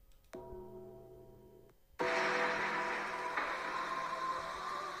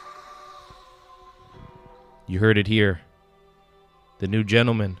You heard it here. The new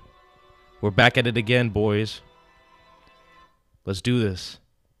gentleman. We're back at it again, boys. Let's do this.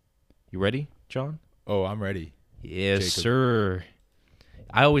 You ready, John? Oh, I'm ready. Yes, Jacob. sir.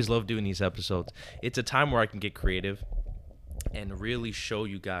 I always love doing these episodes. It's a time where I can get creative and really show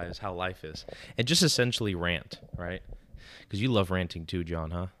you guys how life is. And just essentially rant, right? Because you love ranting too,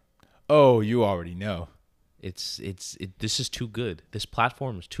 John, huh? Oh, you already know. This is too good. This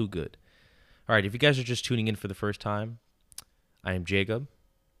platform is too good. All right, if you guys are just tuning in for the first time, I am Jacob.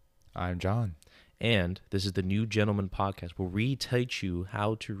 I'm John. And this is the New Gentleman Podcast, where we teach you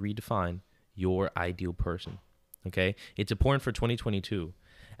how to redefine your ideal person. Okay? It's important for 2022,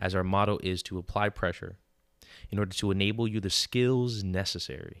 as our motto is to apply pressure in order to enable you the skills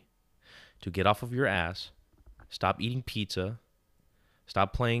necessary to get off of your ass, stop eating pizza,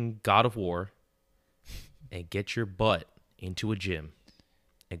 stop playing God of War, and get your butt into a gym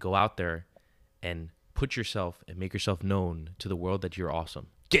and go out there and put yourself and make yourself known to the world that you're awesome.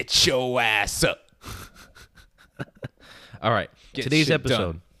 Get your ass up. All right. Get Today's shit episode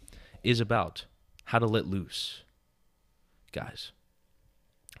done. is about how to let loose. Guys,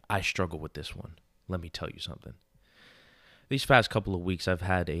 I struggle with this one. Let me tell you something. These past couple of weeks, I've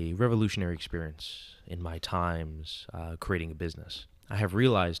had a revolutionary experience in my times creating a business. I have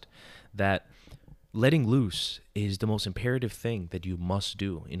realized that letting loose is the most imperative thing that you must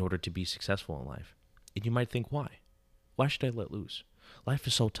do in order to be successful in life. And you might think, why? Why should I let loose? Life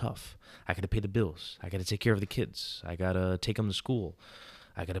is so tough. I got to pay the bills. I got to take care of the kids. I got to take them to school.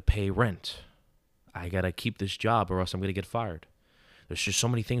 I got to pay rent. I got to keep this job or else I'm going to get fired. There's just so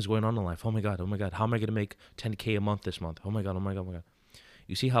many things going on in life. Oh my God. How am I going to make $10K a month this month? Oh my God.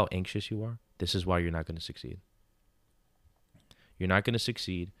 You see how anxious you are? This is why you're not going to succeed. You're not going to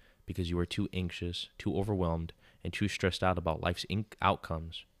succeed because you are too anxious, too overwhelmed, and too stressed out about life's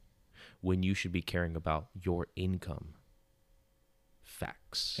outcomes when you should be caring about your income.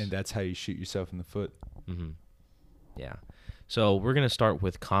 Facts. And that's how you shoot yourself in the foot. Mm-hmm. Yeah. So we're going to start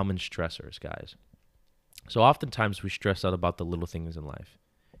with common stressors, guys. So oftentimes we stress out about the little things in life.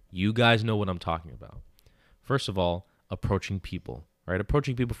 You guys know what I'm talking about. First of all, approaching people, right?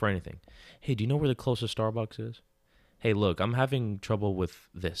 Approaching people for anything. Hey, do you know where the closest Starbucks is? Hey, look, I'm having trouble with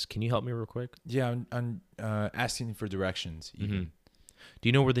this. Can you help me real quick? Yeah, I'm asking for directions. Even. Mm-hmm. Do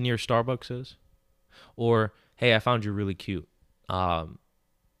you know where the nearest Starbucks is? Or, hey, I found you really cute.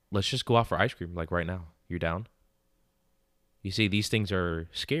 Let's just go out for ice cream, like right now. You're down? You see, these things are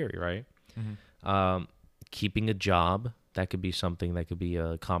scary, right? Mm-hmm. Keeping a job, that could be something that could be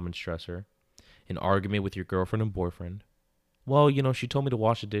a common stressor. An argument with your girlfriend and boyfriend. Well, you know, she told me to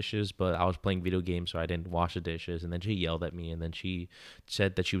wash the dishes, but I was playing video games, so I didn't wash the dishes. And then she yelled at me, and then she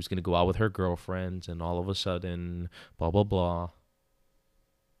said that she was going to go out with her girlfriends, and all of a sudden, blah, blah, blah.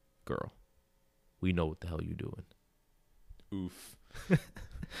 Girl, we know what the hell you're doing. Oof.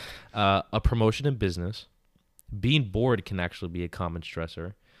 A promotion in business. Being bored can actually be a common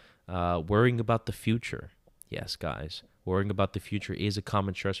stressor. Worrying about the future. Yes, guys. Worrying about the future is a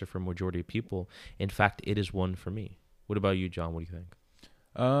common stressor for a majority of people. In fact, it is one for me. What about you, John? What do you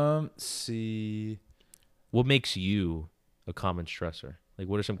think? See. What makes you a common stressor? Like,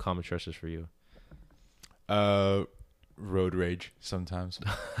 what are some common stressors for you? Road rage sometimes.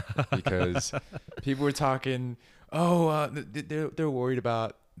 Because people were talking, they're worried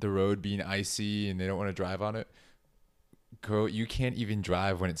about the road being icy and they don't want to drive on it. Girl, you can't even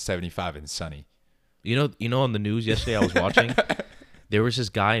drive when it's 75 and sunny. You know, on the news yesterday I was watching, there was this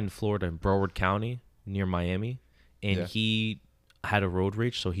guy in Florida in Broward County near Miami, and he had a road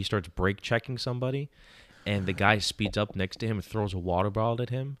rage, so he starts brake checking somebody, and the guy speeds up next to him and throws a water bottle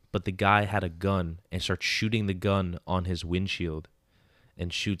at him, but the guy had a gun and starts shooting the gun on his windshield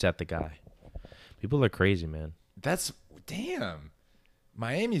and shoots at the guy. People are crazy, man. Damn.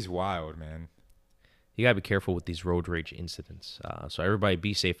 Miami's wild, man. You gotta be careful with these road rage incidents. So everybody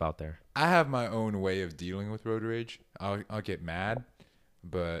be safe out there. I have my own way of dealing with road rage. I'll get mad,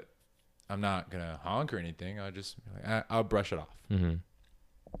 but I'm not gonna honk or anything. I'll brush it off. Mm-hmm.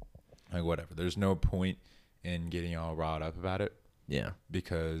 Like whatever. There's no point in getting all riled up about it. Yeah.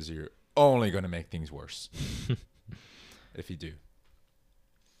 Because you're only gonna make things worse if you do.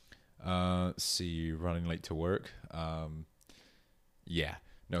 See, running late to work. Yeah,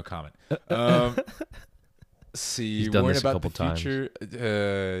 no comment. See, He's done worrying this a about couple the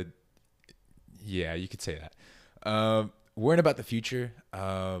future. Yeah, you could say that. Worrying about the future,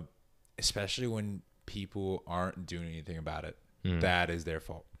 especially when people aren't doing anything about it, that is their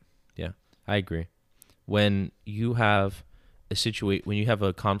fault. Yeah, I agree. When you have when you have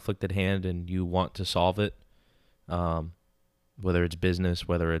a conflict at hand and you want to solve it, whether it's business,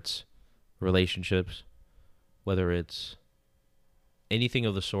 whether it's relationships, whether it's anything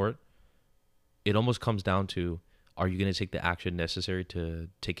of the sort, it almost comes down to, are you going to take the action necessary to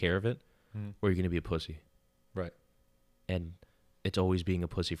take care of it, or are you going to be a pussy? Right. And it's always being a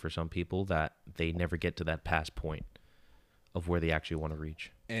pussy for some people that they never get to that past point of where they actually want to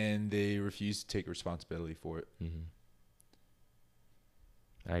reach. And they refuse to take responsibility for it. Mm-hmm.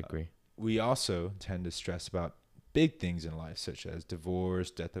 I agree. We also tend to stress about big things in life, such as divorce,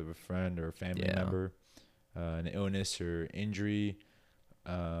 death of a friend or a family member, an illness or injury,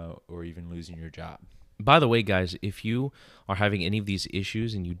 or even losing your job. By the way, guys, if you are having any of these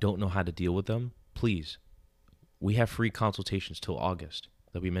issues and you don't know how to deal with them, please, we have free consultations till August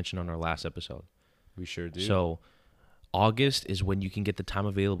that we mentioned on our last episode. We sure do. So August is when you can get the time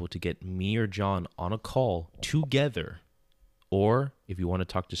available to get me or John on a call together. Or if you want to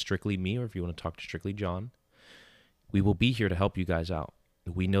talk to strictly me, or if you want to talk to strictly John, we will be here to help you guys out.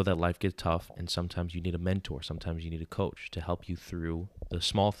 We know that life gets tough, and sometimes you need a mentor. Sometimes you need a coach to help you through the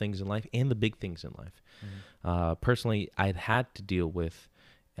small things in life and the big things in life. Mm-hmm. Personally, I've had to deal with,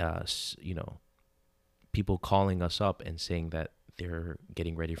 people calling us up and saying that they're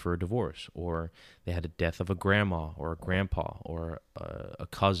getting ready for a divorce, or they had a death of a grandma or a grandpa or a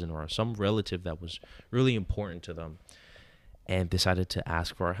cousin or some relative that was really important to them, and decided to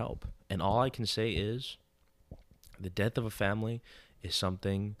ask for our help. And all I can say is the death of a family is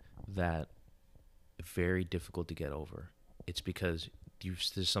something that is very difficult to get over. It's because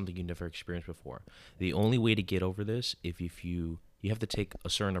this is something you never experienced before. The only way to get over this, if you have to take a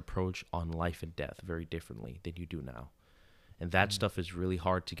certain approach on life and death very differently than you do now. And that stuff is really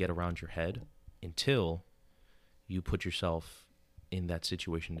hard to get around your head until you put yourself in that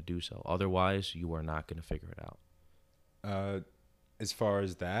situation to do so. Otherwise, you are not going to figure it out. As far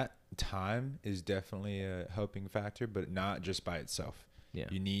as that, time is definitely a helping factor, but not just by itself. Yeah.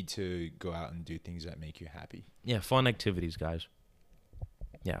 You need to go out and do things that make you happy. Yeah, fun activities, guys.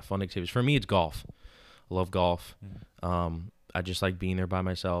 Yeah, fun activities. For me, it's golf. I love golf. Mm-hmm. I just like being there by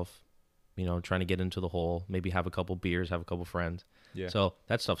myself, trying to get into the hole, maybe have a couple beers, have a couple friends. Yeah. So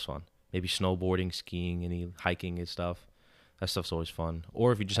that stuff's fun. Maybe snowboarding, skiing, any hiking and stuff. That stuff's always fun.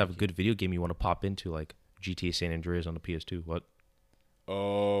 Or if you just have a good video game you want to pop into, like GTA San Andreas on the PS2. What?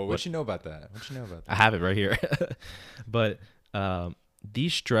 Oh, what you know about that? I have it right here. But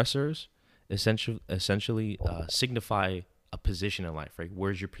these stressors essentially signify a position in life, right?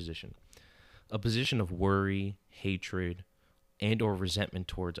 Where's your position? A position of worry, hatred, and or resentment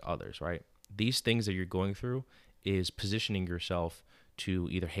towards others, right? These things that you're going through is positioning yourself to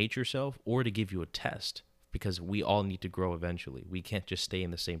either hate yourself or to give you a test, because we all need to grow eventually. We can't just stay in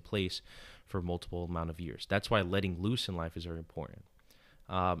the same place for multiple amount of years. That's why letting loose in life is very important.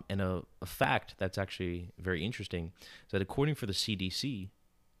 And a fact that's actually very interesting is that according for the CDC,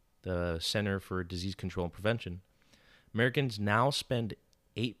 the Center for Disease Control and Prevention, Americans now spend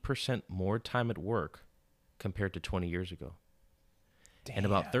 8% more time at work compared to 20 years ago. Damn. And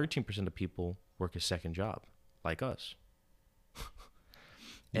about 13% of people work a second job, like us.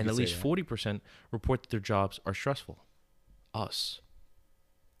 And at least 40% report that their jobs are stressful. Us.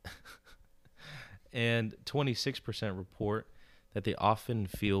 And 26% report that they often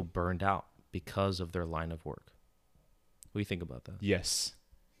feel burned out because of their line of work. What do you think about that? Yes.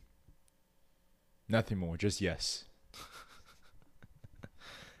 Nothing more, just yes.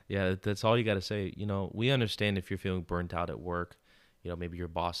 Yeah, that's all you got to say. We understand if you're feeling burnt out at work. Maybe your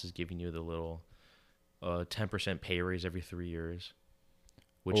boss is giving you the little 10% pay raise every 3 years,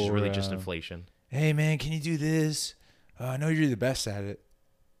 which is really just inflation. Hey, man, can you do this? I know you're the best at it.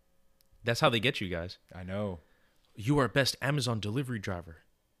 That's how they get you guys. I know. You are our best Amazon delivery driver.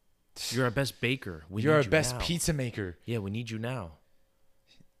 You're our best baker. You're our best pizza maker. Yeah, we need you now.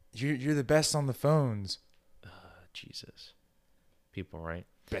 You're the best on the phones. Jesus. People, right?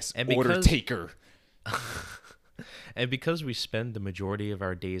 Best order taker. And because we spend the majority of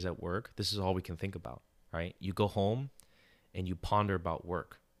our days at work, this is all we can think about, right? You go home and you ponder about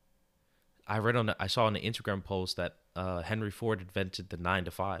work. I saw on an Instagram post that Henry Ford invented the 9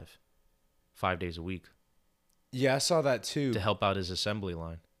 to 5, 5 days a week. Yeah, I saw that too. To help out his assembly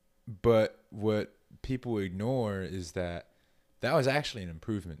line. But what people ignore is that was actually an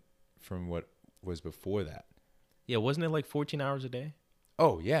improvement from what was before that. Yeah, wasn't it like 14 hours a day?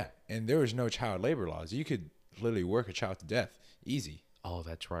 Oh, yeah. And there was no child labor laws. You could literally work a child to death. Easy. Oh,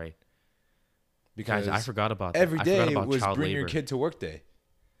 that's right. Because guys, I forgot about that. Every day was was child bring labor. your kid to work day.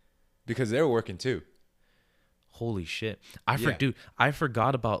 Because they were working too. Holy shit. I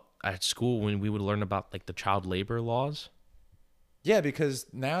forgot about at school when we would learn about like the child labor laws. Yeah, because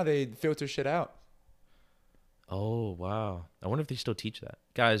now they filter shit out. Oh wow! I wonder if they still teach that,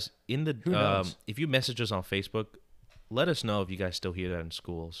 guys. In the Who knows? if you message us on Facebook, let us know if you guys still hear that in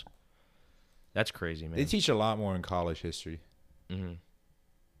schools. That's crazy, man. They teach a lot more in college history. hmm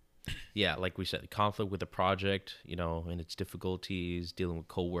Yeah, like we said, conflict with the project, and its difficulties, dealing with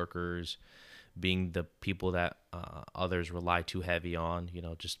coworkers, being the people that others rely too heavy on,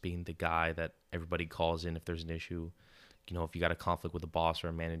 just being the guy that everybody calls in if there's an issue, if you got a conflict with a boss or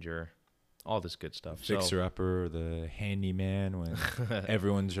a manager, all this good stuff. Fixer upper, the handyman when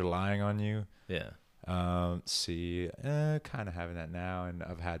everyone's relying on you. Yeah. Kind of having that now, and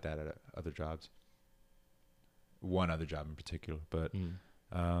I've had that at other jobs. One other job in particular, but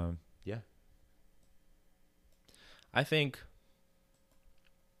yeah. I think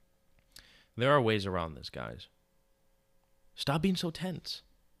there are ways around this, guys. Stop being so tense.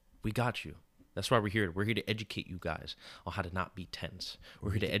 We got you. That's why we're here. We're here to educate you guys on how to not be tense.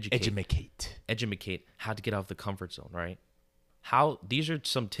 We're here to educate how to get out of the comfort zone, right? These are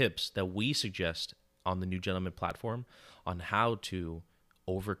some tips that we suggest on the New Gentleman platform on how to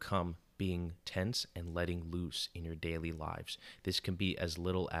overcome being tense and letting loose in your daily lives. This can be as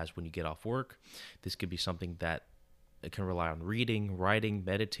little as when you get off work. This could be something that can rely on reading, writing,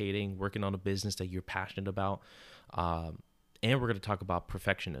 meditating, working on a business that you're passionate about. And we're going to talk about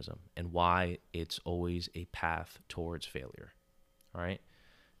perfectionism and why it's always a path towards failure. All right.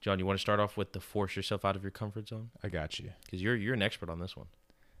 John, you want to start off with the force yourself out of your comfort zone? I got you. Because you're an expert on this one.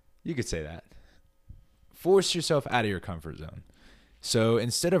 You could say that. Force yourself out of your comfort zone. So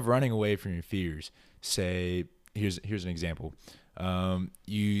instead of running away from your fears, say, here's an example.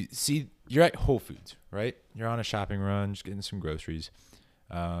 You're at Whole Foods, right? You're on a shopping run, just getting some groceries.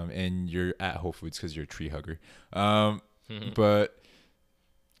 And you're at Whole Foods because you're a tree hugger. But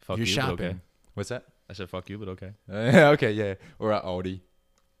Fuck you're you, shopping. but okay. What's that? I said fuck you, but okay. Okay, yeah. Or at Aldi.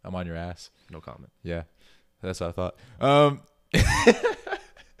 I'm on your ass. No comment. Yeah, that's what I thought.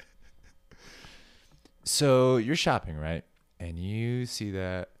 So you're shopping, right? And you see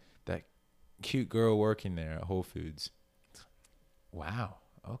that cute girl working there at Whole Foods. Wow.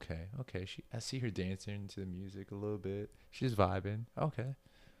 Okay. I see her dancing to the music a little bit. She's vibing. Okay.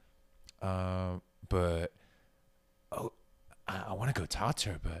 But I want to go talk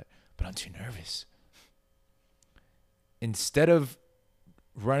to her, but I'm too nervous. Instead of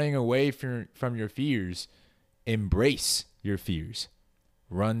running away from your fears, embrace your fears.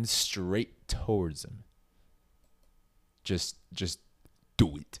 Run straight towards them. Just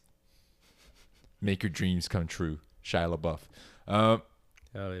do it. Make your dreams come true. Shia LaBeouf. Hell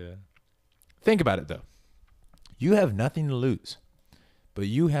yeah. Think about it, though. You have nothing to lose, but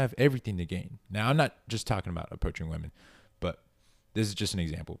you have everything to gain. Now, I'm not just talking about approaching women, but this is just an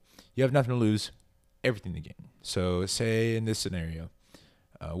example. You have nothing to lose, everything to gain. So say in this scenario,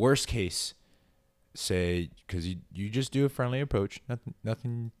 worst case, say, because you just do a friendly approach,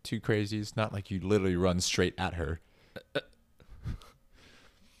 nothing too crazy. It's not like you literally run straight at her.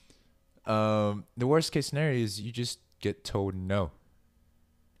 The worst case scenario is you just get told no.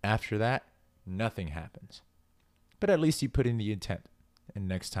 After that, nothing happens. But at least you put in the intent. And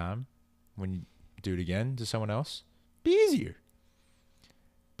next time, when you do it again to someone else, be easier.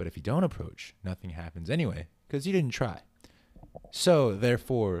 But if you don't approach, nothing happens anyway, because you didn't try. So,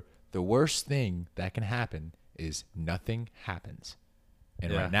 therefore, the worst thing that can happen is nothing happens.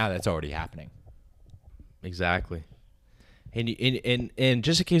 And right now, that's already happening. Exactly. And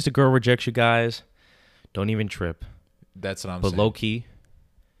just in case the girl rejects you guys, don't even trip. That's what I'm saying. But low key,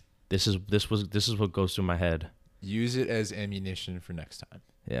 this is what goes through my head. Use it as ammunition for next time.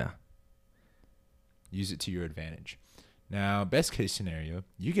 Yeah. Use it to your advantage. Now, best case scenario,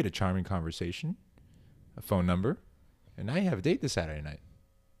 you get a charming conversation, a phone number, and now you have a date this Saturday night.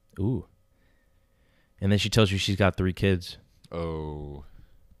 Ooh. And then she tells you she's got 3 kids. Oh.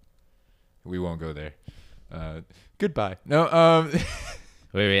 We won't go there. Goodbye. No.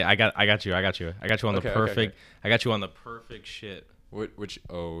 Wait. I got you. I got you on the perfect. Okay. I got you on the perfect shit. What you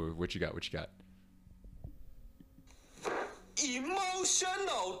got?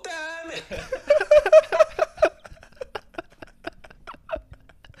 Emotional, damn it.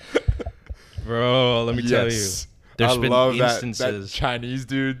 Bro, let me tell you. There's been instances. That Chinese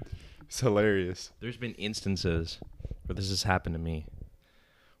dude. It's hilarious. There's been instances where this has happened to me,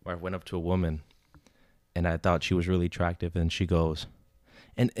 where I went up to a woman and I thought she was really attractive, and she goes,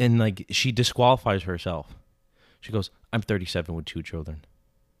 and like she disqualifies herself. She goes, "I'm 37 with 2 children."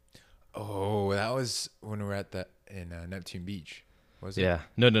 Oh, that was when we were at in Neptune Beach, was it? Yeah.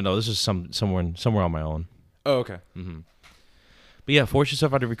 No. This is somewhere on my own. Oh, okay. Mm-hmm. But yeah, force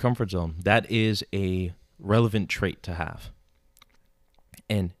yourself out of your comfort zone. That is a relevant trait to have.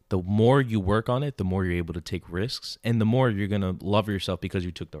 And the more you work on it, the more you're able to take risks, and the more you're going to love yourself because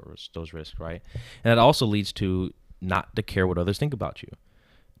you took those risks, right? And that also leads to not to care what others think about you.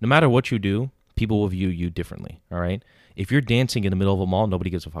 No matter what you do, people will view you differently, all right? If you're dancing in the middle of a mall, nobody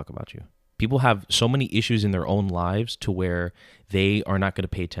gives a fuck about you. People have so many issues in their own lives to where they are not going to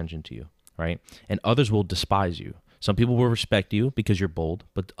pay attention to you, right? And others will despise you. Some people will respect you because you're bold,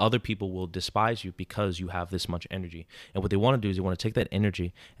 but other people will despise you because you have this much energy. And what they want to do is they want to take that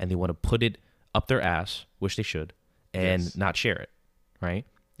energy and they want to put it up their ass, which they should, and not share it, right?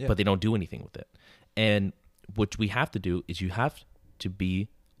 Yeah. But they don't do anything with it. And what we have to do is you have to be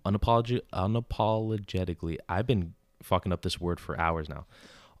unapologetically, I've been fucking up this word for hours now,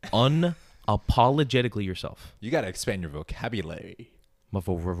 unapologetically yourself. You got to expand your vocabulary.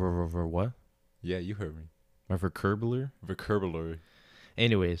 What? Yeah, you heard me. My vocabulary? Vocabulary.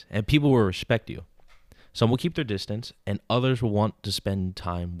 Anyways, and people will respect you. Some will keep their distance, and others will want to spend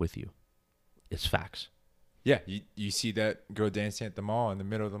time with you. It's facts. Yeah, you see that girl dancing at the mall in the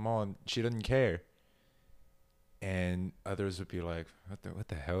middle of the mall, and she doesn't care. And others would be like, "What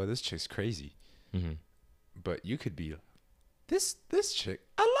the hell? This chick's crazy." Mm-hmm. But you could be, this chick.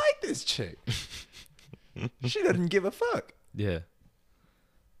 I like this chick. She doesn't give a fuck. Yeah.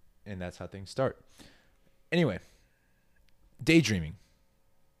 And that's how things start. Anyway, daydreaming.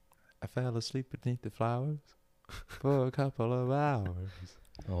 I fell asleep beneath the flowers for a couple of hours.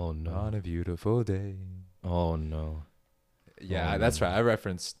 Oh, no. On a beautiful day. Oh, no. Yeah, Oh, that's no. right. I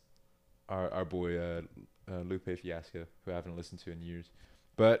referenced our boy Lupe Fiasco, who I haven't listened to in years.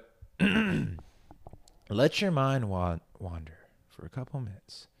 But let your mind wander for a couple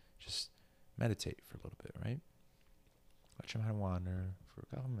minutes. Just meditate for a little bit, right? Let your mind wander for a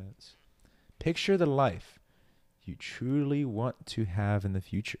couple minutes. Picture the life you truly want to have in the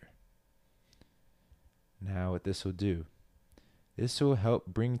future. Now, what this will do, this will help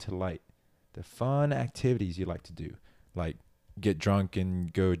bring to light the fun activities you like to do, like get drunk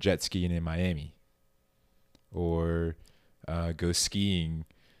and go jet skiing in Miami, or go skiing,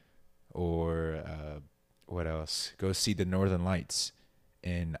 or what else? Go see the Northern Lights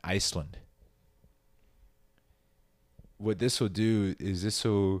in Iceland. What this will do is this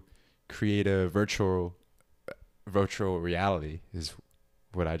will create a virtual reality, is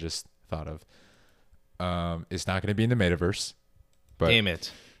what I just thought of. It's not going to be in the metaverse, but Damn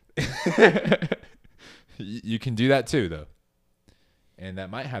it. you can do that too, though, and that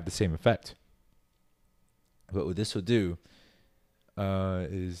might have the same effect. But what this will do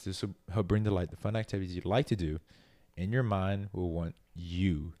is this will help bring to light the fun activities you'd like to do, and your mind will want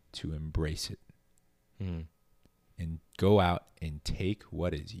you to embrace it. Mm. And go out and take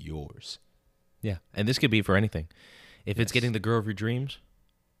what is yours. Yeah. And this could be for anything. If it's Yes. getting the girl of your dreams,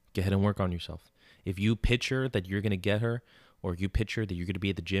 go ahead and work on yourself. If you picture that you're going to get her, or you picture that you're going to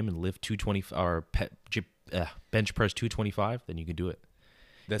be at the gym and lift 220 or bench press 225, then you can do it.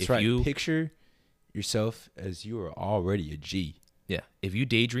 That's If right. you- Picture yourself as you are already a G. Yeah. If you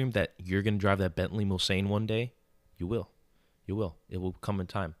daydream that you're going to drive that Bentley Mulsanne one day, you will. You will. It will come in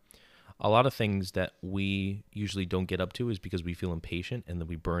time. A lot of things that we usually don't get up to is because we feel impatient, and then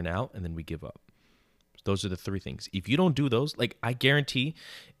we burn out, and then we give up. Those are the three things. If you don't do those, like, I guarantee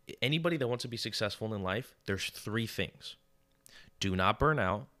anybody that wants to be successful in life, there's three things. Do not burn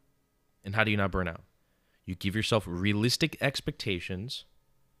out. And how do you not burn out? You give yourself realistic expectations,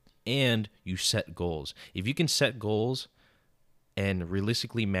 and you set goals. If you can set goals and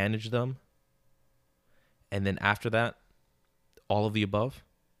realistically manage them, and then after that, all of the above,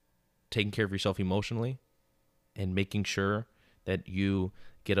 taking care of yourself emotionally and making sure that you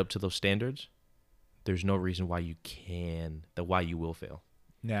get up to those standards, there's no reason why you will fail.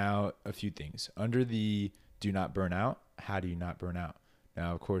 Now, a few things. Under the do not burn out, how do you not burn out?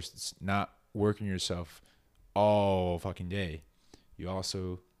 Now, of course, it's not working yourself all fucking day. You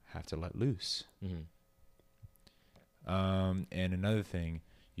also have to let loose. Mm-hmm. And another thing,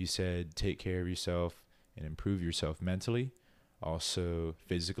 you said take care of yourself and improve yourself mentally, also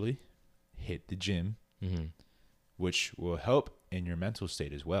physically. Hit the gym, Mm-hmm. which will help in your mental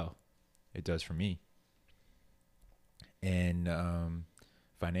state as well. It does for me. And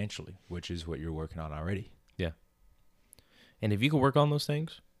financially, which is what you're working on already. Yeah. And if you can work on those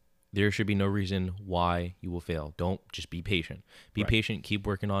things, there should be no reason why you will fail. Don't just be patient. Be Right. patient, keep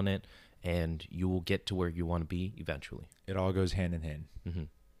working on it, and you will get to where you want to be eventually. It all goes hand in hand. Mm-hmm.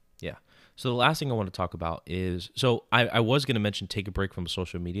 Yeah. So the last thing I want to talk about is, so I was going to mention take a break from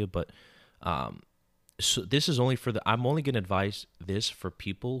social media, but so this is only for I'm only going to advise this for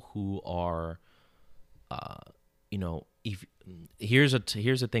people who are, if here's a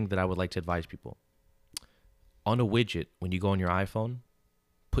thing that I would like to advise people. On a widget, when you go on your iPhone,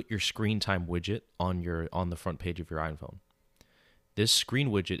 put your screen time widget on the front page of your iPhone. This screen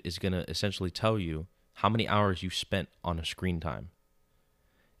widget is going to essentially tell you how many hours you spent on a screen time.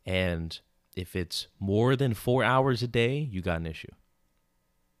 And if it's more than 4 hours a day, you got an issue.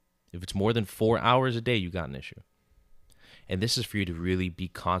 If it's more than 4 hours a day, you got an issue. And this is for you to really be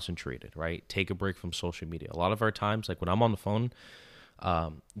concentrated, right? Take a break from social media. A lot of our times, like when I'm on the phone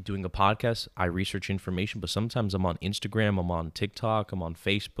doing a podcast, I research information, but sometimes I'm on Instagram, I'm on TikTok, I'm on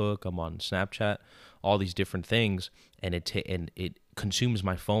Facebook, I'm on Snapchat, all these different things, and it consumes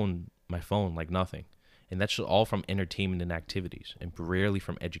my phone like nothing. And that's all from entertainment and activities, and rarely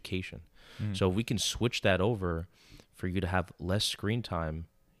from education. So if we can switch that over for you to have less screen time,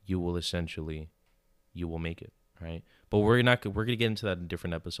 you will make it, right? But we're going to get into that in a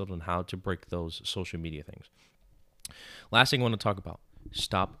different episode on how to break those social media things. Last thing I want to talk about,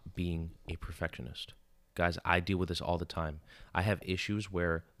 stop being a perfectionist. Guys, I deal with this all the time. I have issues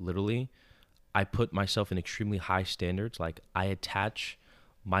where literally I put myself in extremely high standards. Like I attach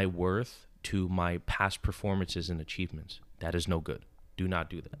my worth to my past performances and achievements. That is no good. Do not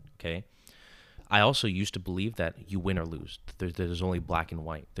do that, okay? I also used to believe that you win or lose. There's only black and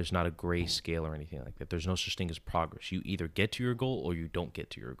white. There's not a gray scale or anything like that. There's no such thing as progress. You either get to your goal or you don't get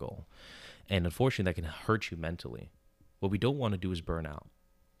to your goal. And unfortunately, that can hurt you mentally. What we don't want to do is burn out.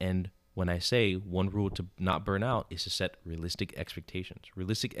 And when I say one rule to not burn out is to set realistic expectations.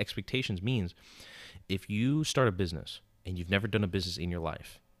 Realistic expectations means if you start a business and you've never done a business in your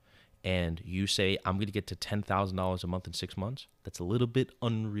life, and you say, I'm going to get to $10,000 a month in 6 months, that's a little bit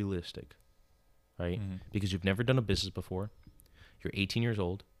unrealistic, right? Mm-hmm. Because you've never done a business before. You're 18 years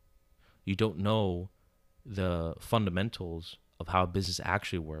old. You don't know the fundamentals of how a business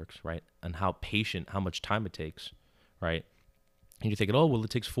actually works, right? And how much time it takes, right? And you're thinking, oh, well, it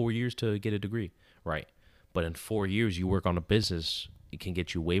takes 4 years to get a degree, right? But in 4 years, you work on a business, it can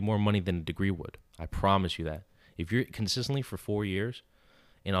get you way more money than a degree would. I promise you that. If you're consistently for 4 years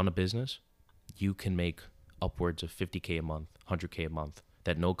and on a business, you can make upwards of $50K a month, $100K a month,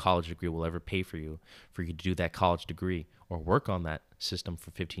 that no college degree will ever pay for you to do that college degree or work on that system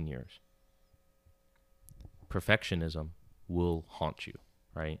for 15 years. Perfectionism will haunt you,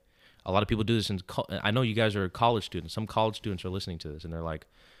 right? A lot of people do this I know you guys are college students. Some college students are listening to this and they're like,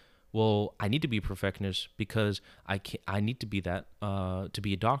 well, I need to be a perfectionist because I need to be that to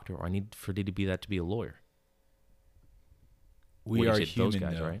be a doctor, or I need for to be that to be a lawyer. We are human,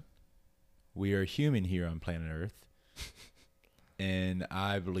 guys, right? We are human here on planet Earth. And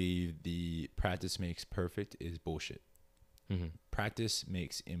I believe the practice makes perfect is bullshit. Mm-hmm. Practice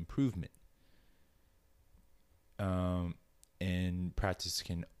makes improvement. And practice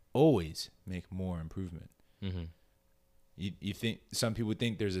can always make more improvement. Mm-hmm. You think some people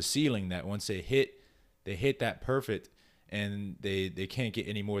think there's a ceiling that once they hit that perfect and they can't get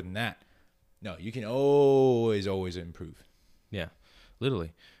any more than that. No, you can always improve. Yeah,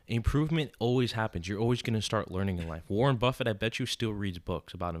 literally. Improvement always happens. You're always going to start learning in life. Warren Buffett, I bet you, still reads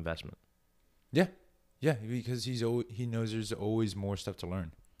books about investment. Yeah, because he knows there's always more stuff to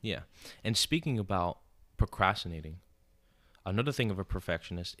learn. Yeah, and speaking about procrastinating, another thing of a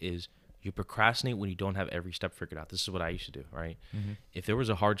perfectionist is you procrastinate when you don't have every step figured out. This is what I used to do, right? Mm-hmm. If there was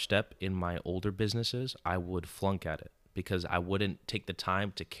a hard step in my older businesses, I would flunk at it because I wouldn't take the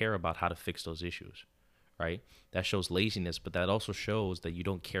time to care about how to fix those issues, right? That shows laziness, but that also shows that you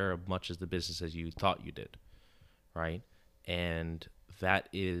don't care as much as the business as you thought you did, right? And that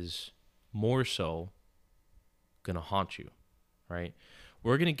is more so going to haunt you, right?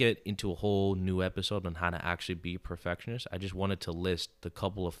 We're going to get into a whole new episode on how to actually be a perfectionist. I just wanted to list the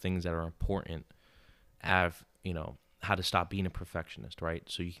couple of things that are important how to stop being a perfectionist, right?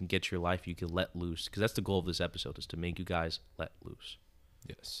 So you can get your life, you can let loose, because that's the goal of this episode, is to make you guys let loose.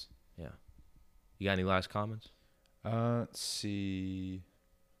 Yes. Yeah. You got any last comments? Let's see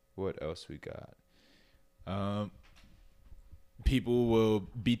what else we got. People will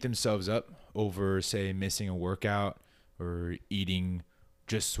beat themselves up over, say, missing a workout or eating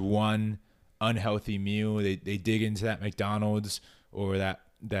just one unhealthy meal. They dig into that McDonald's or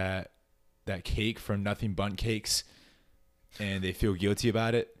that cake from Nothing Bundt Cakes, and they feel guilty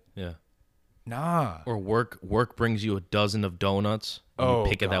about it. Yeah. Nah. Or work brings you a dozen of donuts. And you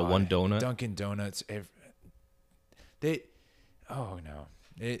pick at that one donut. Dunkin' Donuts.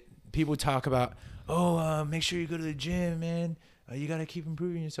 People talk about, make sure you go to the gym, man. You got to keep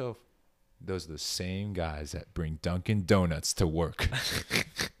improving yourself. Those are the same guys that bring Dunkin' Donuts to work.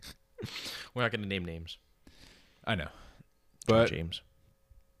 We're not going to name names. I know. But James.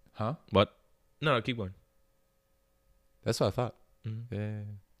 Huh? What? No, keep going. That's what I thought. Mm-hmm. Yeah.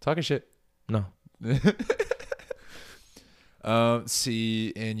 Talking shit. No.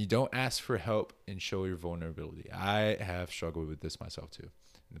 See, and you don't ask for help and show your vulnerability. I have struggled with this myself too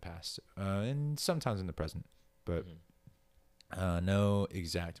in the past, and sometimes in the present, but no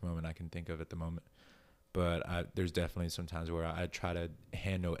exact moment I can think of at the moment. But there's definitely some times where I try to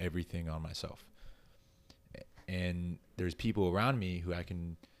handle everything on myself, and there's people around me who I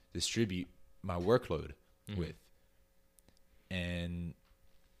can distribute my workload with, and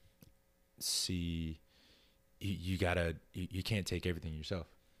see. You can't take everything yourself.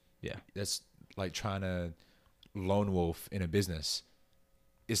 Yeah. That's like trying to lone wolf in a business.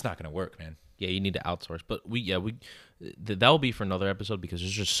 It's not going to work, man. Yeah, you need to outsource. But that will be for another episode because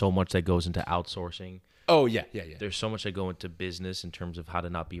there's just so much that goes into outsourcing. Oh, yeah. There's so much that go into business in terms of how to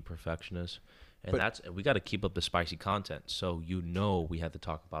not be a perfectionist. And we got to keep up the spicy content. So we have to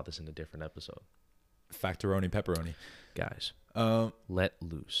talk about this in a different episode. Factoroni pepperoni. Guys, let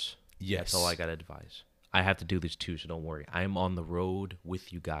loose. Yes. That's all I got to advise. I have to do this too, so don't worry. I'm on the road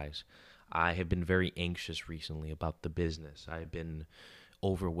with you guys. I have been very anxious recently about the business. I've been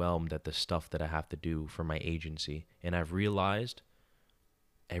overwhelmed at the stuff that I have to do for my agency. And I've realized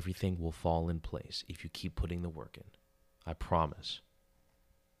everything will fall in place if you keep putting the work in. I promise.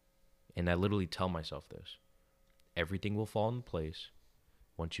 And I literally tell myself this. Everything will fall in place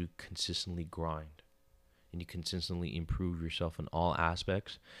once you consistently grind and you consistently improve yourself in all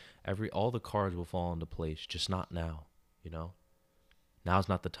aspects. All the cards will fall into place, just not now, Now's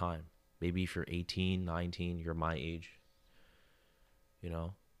not the time. Maybe if you're 18, 19, you're my age,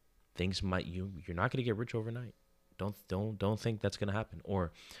 things you're not going to get rich overnight. Don't think that's going to happen.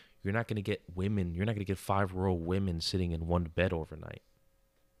 Or you're not going to get 5-year-old women sitting in one bed overnight.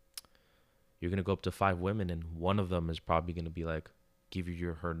 You're going to go up to 5 women and one of them is probably going to be like, give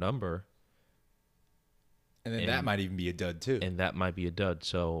you her number. And then that might even be a dud too. And that might be a dud.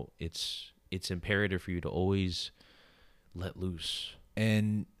 So it's imperative for you to always let loose.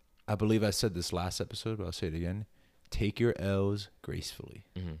 And I believe I said this last episode, but I'll say it again. Take your L's gracefully.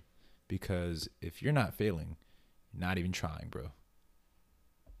 Mm-hmm. Because if you're not failing, you're not even trying, bro.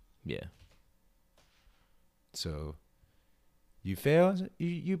 Yeah. So you fail,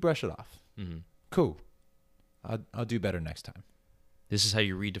 you brush it off. Mm-hmm. Cool. I'll do better next time. This is how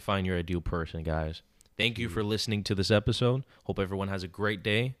you redefine your ideal person, guys. Thank you for listening to this episode. Hope everyone has a great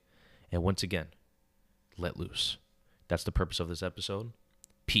day. And once again, let loose. That's the purpose of this episode.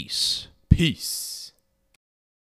 Peace. Peace.